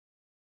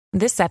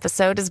This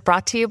episode is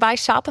brought to you by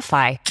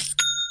Shopify.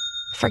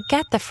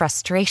 Forget the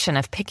frustration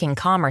of picking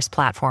commerce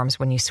platforms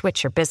when you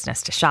switch your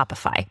business to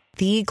Shopify,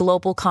 the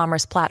global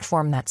commerce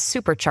platform that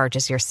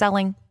supercharges your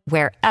selling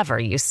wherever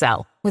you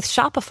sell. With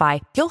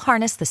Shopify, you'll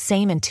harness the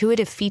same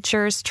intuitive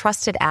features,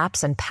 trusted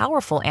apps, and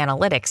powerful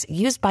analytics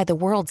used by the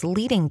world's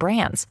leading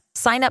brands.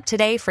 Sign up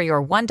today for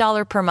your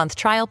 $1 per month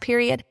trial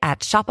period at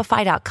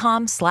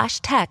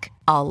shopify.com/tech,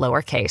 all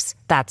lowercase.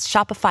 That's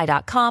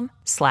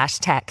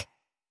shopify.com/tech.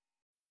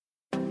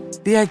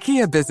 The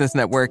IKEA Business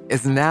Network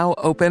is now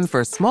open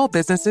for small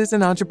businesses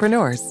and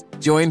entrepreneurs.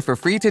 Join for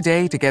free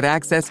today to get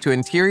access to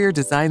interior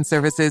design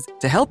services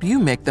to help you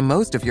make the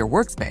most of your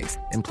workspace,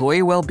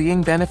 employee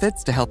well-being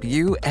benefits to help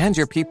you and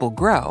your people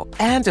grow,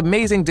 and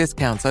amazing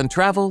discounts on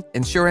travel,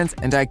 insurance,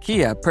 and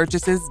IKEA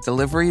purchases,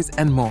 deliveries,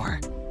 and more.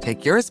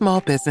 Take your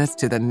small business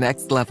to the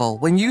next level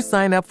when you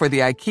sign up for the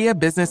IKEA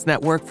Business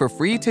Network for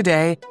free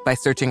today by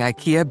searching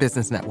IKEA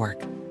Business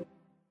Network.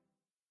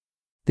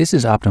 This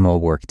is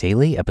Optimal Work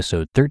Daily,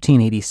 episode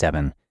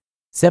 1387,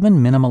 7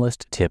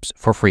 Minimalist Tips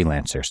for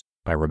Freelancers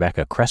by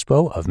Rebecca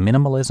Crespo of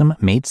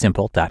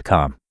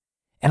minimalismmadesimple.com.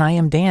 And I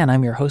am Dan,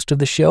 I'm your host of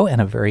the show, and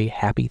a very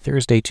happy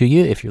Thursday to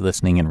you if you're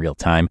listening in real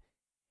time.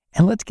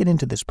 And let's get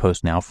into this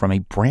post now from a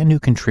brand new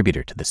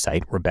contributor to the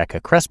site,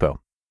 Rebecca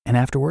Crespo. And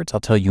afterwards, I'll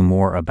tell you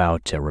more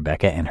about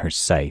Rebecca and her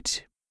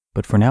site.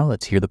 But for now,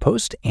 let's hear the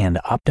post and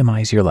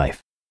optimize your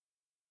life.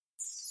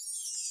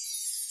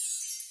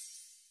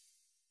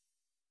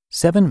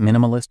 7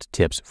 Minimalist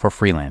Tips for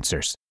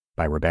Freelancers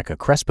by Rebecca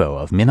Crespo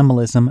of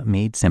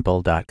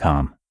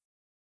minimalismmadesimple.com.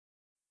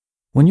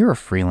 When you're a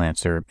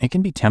freelancer, it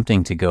can be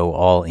tempting to go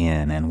all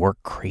in and work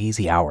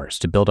crazy hours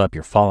to build up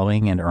your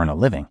following and earn a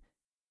living.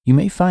 You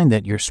may find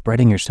that you're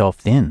spreading yourself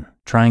thin,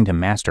 trying to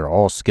master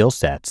all skill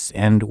sets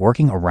and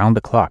working around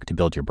the clock to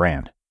build your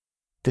brand.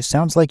 If this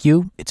sounds like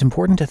you, it's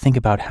important to think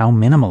about how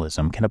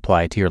minimalism can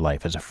apply to your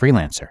life as a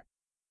freelancer.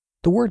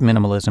 The word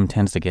minimalism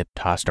tends to get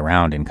tossed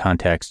around in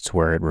contexts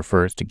where it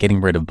refers to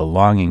getting rid of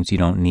belongings you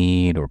don't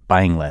need or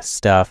buying less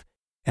stuff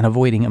and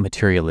avoiding a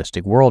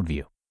materialistic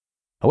worldview.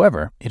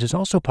 However, it is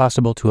also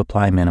possible to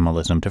apply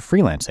minimalism to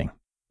freelancing,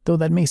 though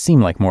that may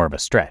seem like more of a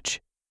stretch.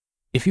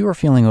 If you are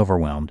feeling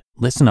overwhelmed,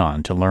 listen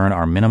on to learn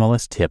our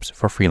minimalist tips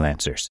for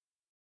freelancers.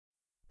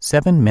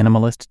 7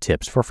 Minimalist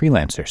Tips for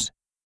Freelancers.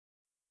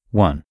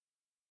 1.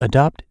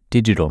 Adopt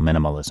digital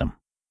minimalism.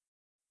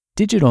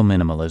 Digital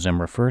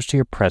minimalism refers to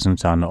your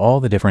presence on all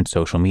the different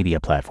social media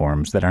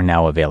platforms that are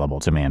now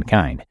available to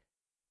mankind.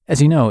 As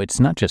you know,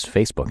 it's not just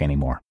Facebook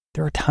anymore.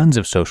 There are tons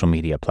of social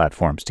media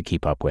platforms to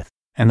keep up with,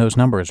 and those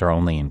numbers are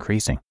only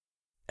increasing.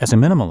 As a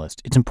minimalist,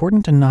 it's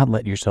important to not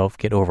let yourself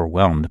get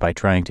overwhelmed by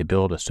trying to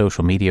build a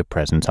social media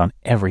presence on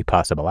every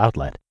possible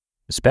outlet,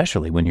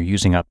 especially when you're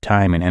using up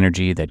time and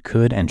energy that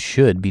could and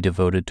should be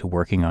devoted to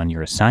working on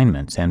your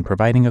assignments and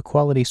providing a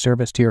quality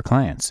service to your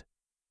clients.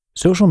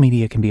 Social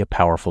media can be a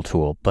powerful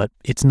tool, but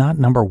it's not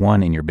number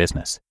one in your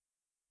business.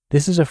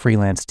 This is a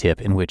freelance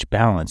tip in which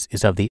balance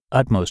is of the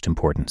utmost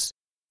importance.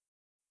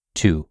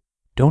 2.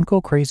 Don't go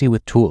crazy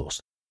with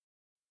tools.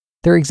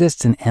 There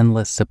exists an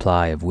endless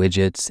supply of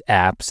widgets,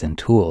 apps, and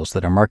tools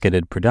that are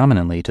marketed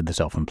predominantly to the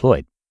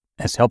self-employed.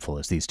 As helpful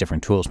as these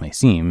different tools may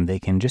seem, they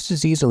can just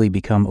as easily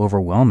become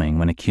overwhelming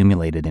when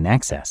accumulated in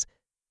excess.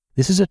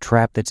 This is a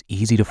trap that's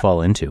easy to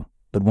fall into.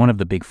 But one of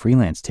the big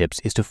freelance tips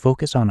is to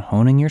focus on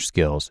honing your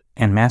skills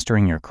and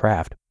mastering your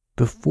craft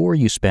before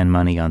you spend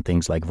money on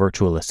things like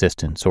virtual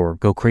assistants or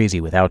go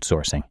crazy with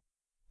outsourcing.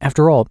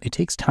 After all, it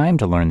takes time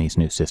to learn these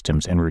new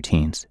systems and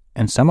routines,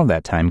 and some of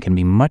that time can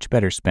be much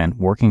better spent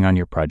working on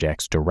your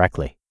projects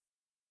directly.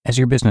 As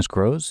your business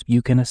grows,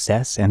 you can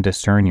assess and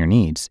discern your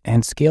needs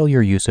and scale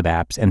your use of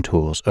apps and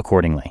tools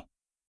accordingly.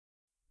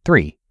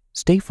 3.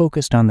 Stay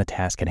focused on the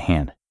task at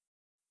hand.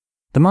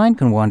 The mind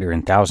can wander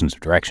in thousands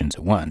of directions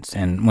at once,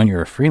 and when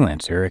you're a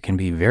freelancer, it can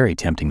be very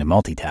tempting to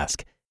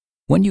multitask.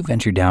 When you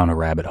venture down a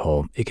rabbit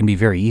hole, it can be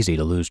very easy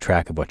to lose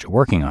track of what you're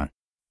working on.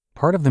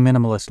 Part of the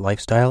minimalist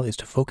lifestyle is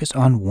to focus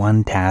on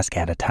one task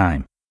at a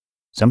time.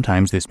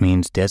 Sometimes this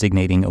means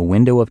designating a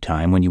window of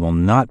time when you will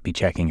not be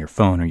checking your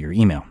phone or your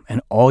email, and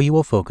all you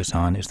will focus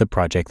on is the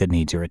project that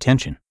needs your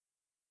attention.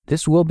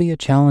 This will be a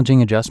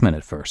challenging adjustment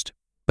at first,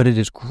 but it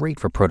is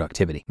great for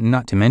productivity,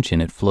 not to mention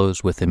it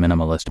flows with the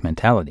minimalist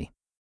mentality.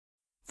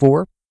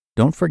 4.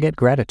 Don't forget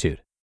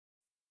gratitude.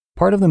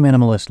 Part of the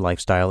minimalist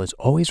lifestyle is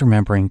always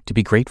remembering to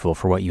be grateful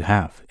for what you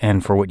have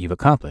and for what you've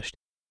accomplished,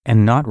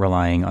 and not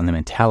relying on the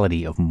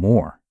mentality of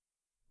more.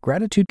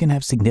 Gratitude can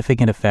have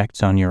significant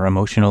effects on your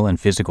emotional and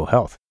physical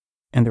health,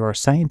 and there are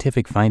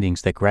scientific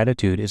findings that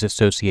gratitude is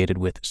associated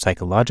with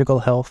psychological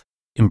health,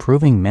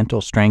 improving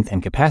mental strength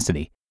and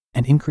capacity,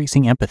 and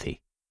increasing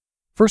empathy.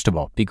 First of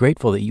all, be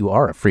grateful that you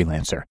are a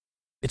freelancer.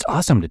 It's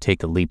awesome to take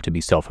the leap to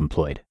be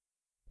self-employed.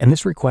 And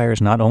this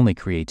requires not only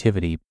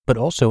creativity, but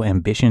also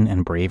ambition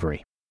and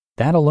bravery.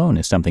 That alone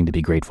is something to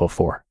be grateful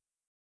for.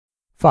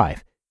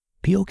 5.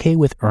 Be okay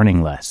with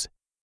earning less.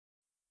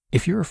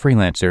 If you're a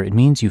freelancer, it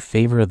means you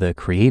favor the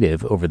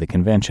creative over the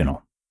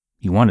conventional.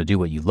 You want to do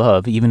what you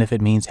love, even if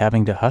it means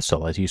having to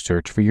hustle as you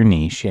search for your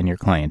niche and your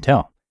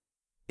clientele.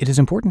 It is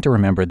important to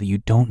remember that you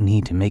don't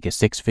need to make a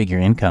six-figure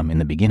income in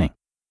the beginning.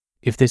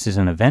 If this is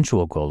an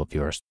eventual goal of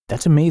yours,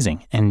 that's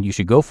amazing and you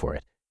should go for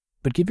it.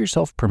 But give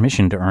yourself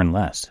permission to earn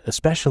less,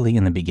 especially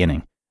in the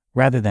beginning,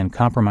 rather than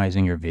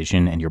compromising your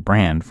vision and your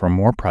brand for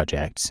more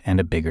projects and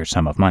a bigger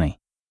sum of money.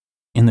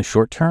 In the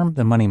short term,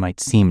 the money might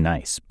seem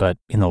nice, but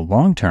in the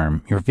long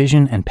term, your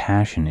vision and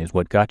passion is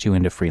what got you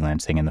into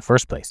freelancing in the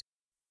first place.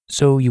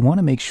 So you want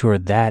to make sure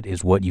that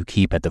is what you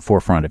keep at the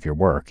forefront of your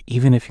work,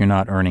 even if you're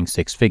not earning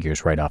six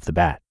figures right off the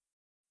bat.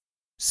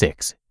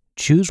 6.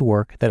 Choose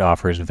work that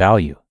offers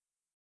value.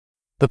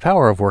 The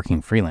power of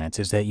working freelance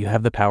is that you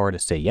have the power to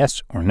say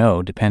yes or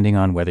no depending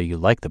on whether you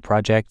like the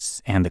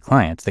projects and the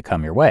clients that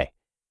come your way.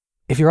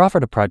 If you're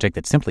offered a project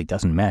that simply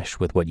doesn't mesh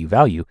with what you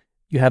value,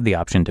 you have the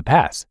option to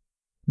pass.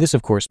 This,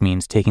 of course,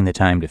 means taking the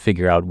time to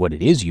figure out what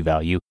it is you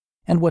value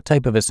and what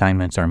type of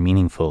assignments are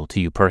meaningful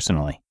to you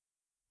personally.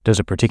 Does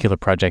a particular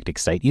project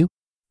excite you?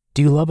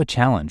 Do you love a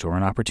challenge or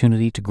an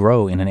opportunity to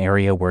grow in an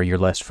area where you're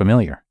less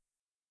familiar?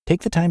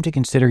 Take the time to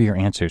consider your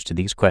answers to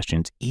these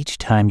questions each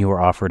time you are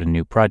offered a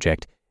new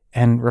project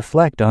and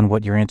reflect on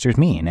what your answers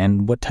mean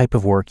and what type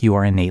of work you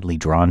are innately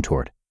drawn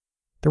toward.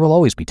 There will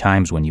always be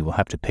times when you will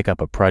have to pick up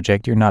a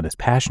project you're not as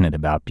passionate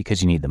about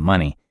because you need the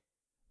money,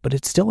 but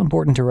it's still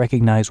important to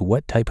recognize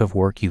what type of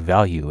work you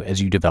value as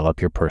you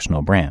develop your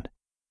personal brand.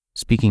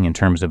 Speaking in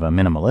terms of a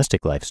minimalistic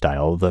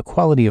lifestyle, the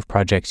quality of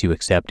projects you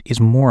accept is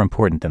more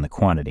important than the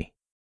quantity.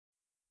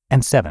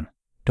 And 7,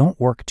 don't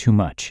work too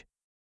much.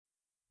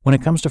 When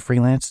it comes to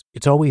freelance,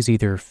 it's always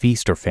either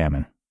feast or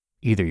famine.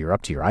 Either you're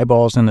up to your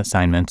eyeballs in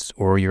assignments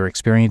or you're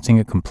experiencing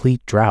a complete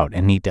drought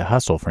and need to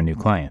hustle for new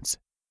clients.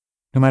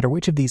 No matter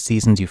which of these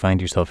seasons you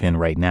find yourself in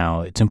right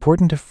now, it's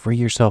important to free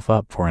yourself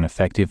up for an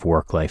effective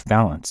work-life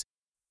balance.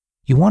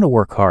 You want to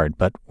work hard,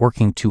 but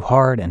working too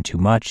hard and too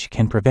much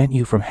can prevent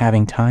you from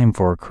having time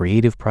for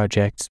creative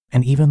projects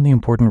and even the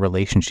important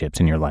relationships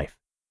in your life.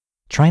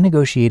 Try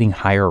negotiating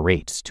higher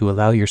rates to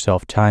allow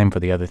yourself time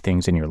for the other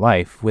things in your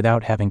life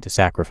without having to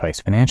sacrifice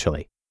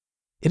financially.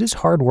 It is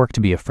hard work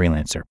to be a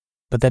freelancer,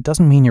 but that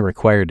doesn't mean you're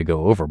required to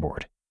go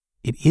overboard.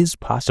 It is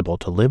possible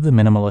to live the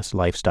minimalist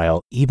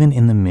lifestyle even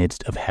in the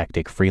midst of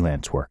hectic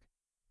freelance work.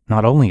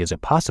 Not only is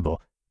it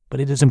possible, but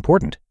it is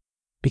important.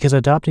 Because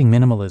adopting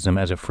minimalism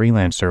as a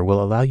freelancer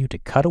will allow you to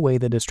cut away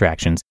the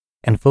distractions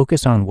and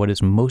focus on what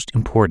is most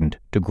important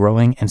to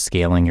growing and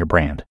scaling your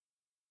brand.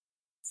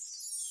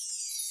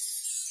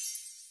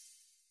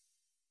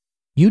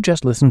 You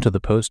just listened to the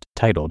post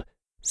titled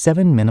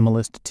 7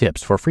 Minimalist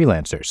Tips for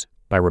Freelancers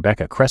by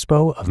Rebecca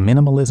Crespo of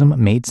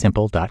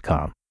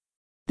minimalismmadesimple.com.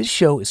 This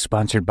show is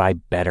sponsored by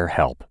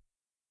BetterHelp.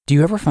 Do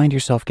you ever find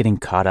yourself getting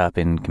caught up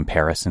in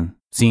comparison,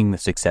 seeing the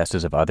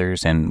successes of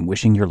others and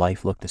wishing your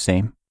life looked the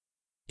same?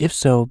 If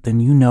so, then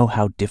you know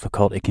how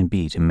difficult it can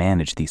be to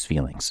manage these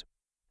feelings.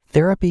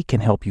 Therapy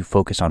can help you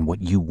focus on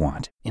what you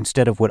want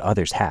instead of what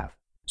others have,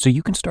 so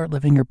you can start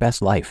living your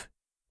best life.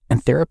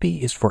 And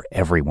therapy is for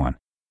everyone.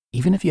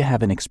 Even if you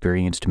haven't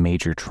experienced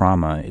major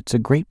trauma, it's a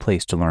great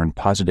place to learn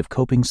positive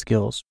coping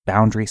skills,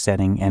 boundary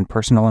setting, and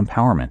personal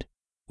empowerment,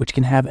 which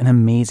can have an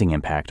amazing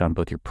impact on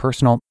both your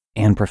personal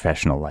and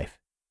professional life.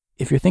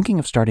 If you're thinking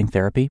of starting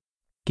therapy,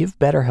 give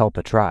BetterHelp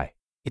a try.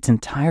 It's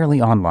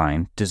entirely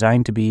online,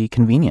 designed to be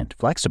convenient,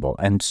 flexible,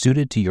 and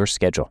suited to your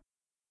schedule.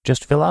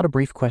 Just fill out a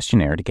brief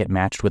questionnaire to get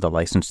matched with a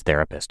licensed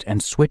therapist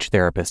and switch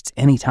therapists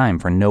anytime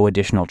for no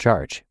additional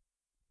charge.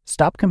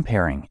 Stop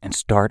comparing and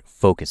start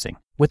focusing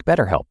with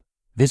BetterHelp.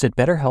 Visit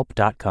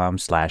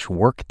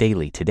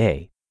betterhelp.com/workdaily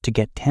today to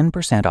get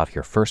 10% off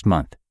your first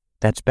month.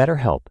 That's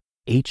BetterHelp,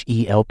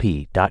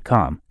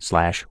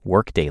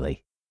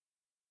 HELP.com/workdaily.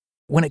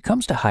 When it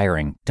comes to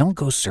hiring, don't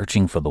go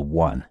searching for the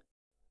one.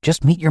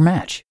 Just meet your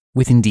match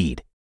with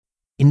Indeed.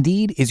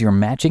 Indeed is your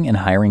matching and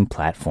hiring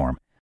platform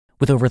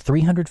with over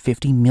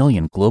 350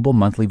 million global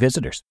monthly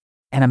visitors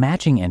and a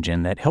matching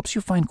engine that helps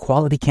you find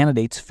quality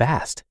candidates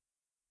fast.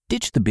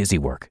 Ditch the busy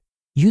work.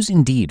 Use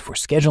Indeed for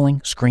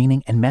scheduling,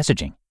 screening, and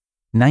messaging.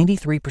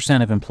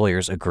 93% of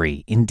employers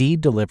agree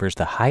Indeed delivers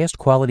the highest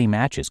quality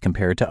matches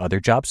compared to other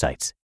job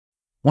sites.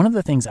 One of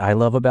the things I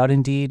love about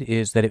Indeed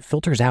is that it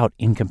filters out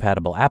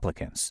incompatible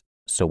applicants.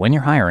 So when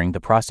you're hiring, the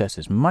process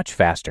is much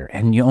faster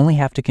and you only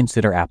have to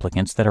consider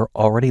applicants that are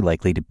already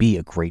likely to be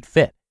a great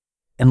fit.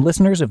 And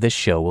listeners of this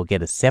show will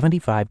get a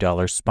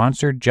 $75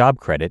 sponsored job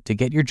credit to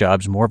get your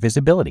jobs more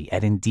visibility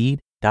at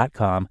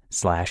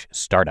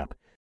Indeed.com/startup.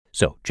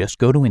 So just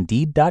go to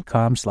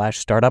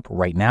Indeed.com/startup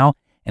right now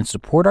and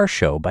support our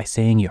show by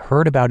saying you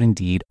heard about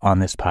Indeed on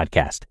this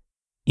podcast.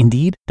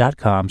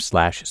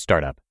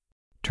 Indeed.com/startup.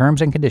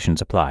 Terms and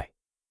conditions apply.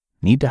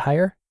 Need to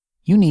hire?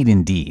 You need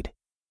Indeed.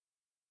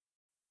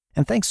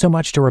 And thanks so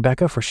much to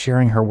Rebecca for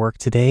sharing her work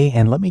today,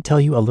 and let me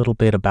tell you a little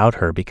bit about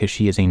her because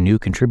she is a new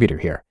contributor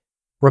here.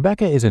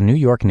 Rebecca is a New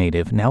York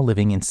native now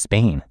living in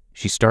Spain.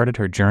 She started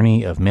her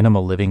journey of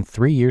minimal living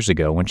 3 years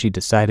ago when she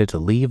decided to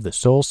leave the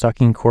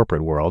soul-sucking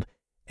corporate world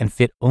and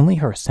fit only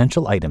her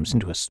essential items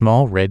into a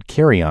small red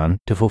carry-on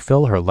to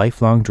fulfill her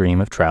lifelong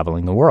dream of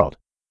traveling the world.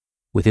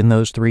 Within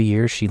those 3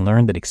 years, she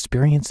learned that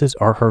experiences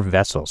are her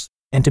vessels,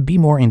 and to be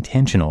more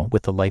intentional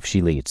with the life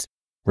she leads.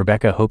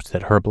 Rebecca hopes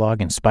that her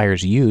blog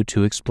inspires you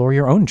to explore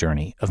your own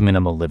journey of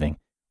minimal living,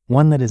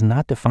 one that is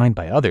not defined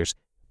by others,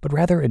 but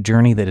rather a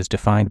journey that is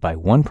defined by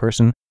one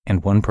person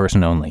and one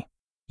person only,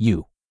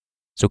 you.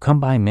 So come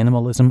by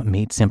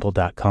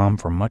minimalismmadesimple.com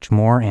for much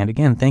more. And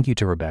again, thank you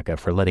to Rebecca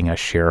for letting us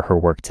share her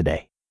work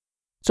today.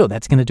 So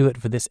that's going to do it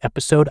for this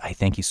episode. I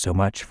thank you so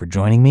much for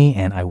joining me,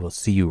 and I will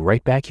see you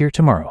right back here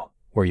tomorrow,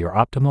 where your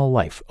optimal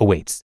life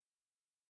awaits.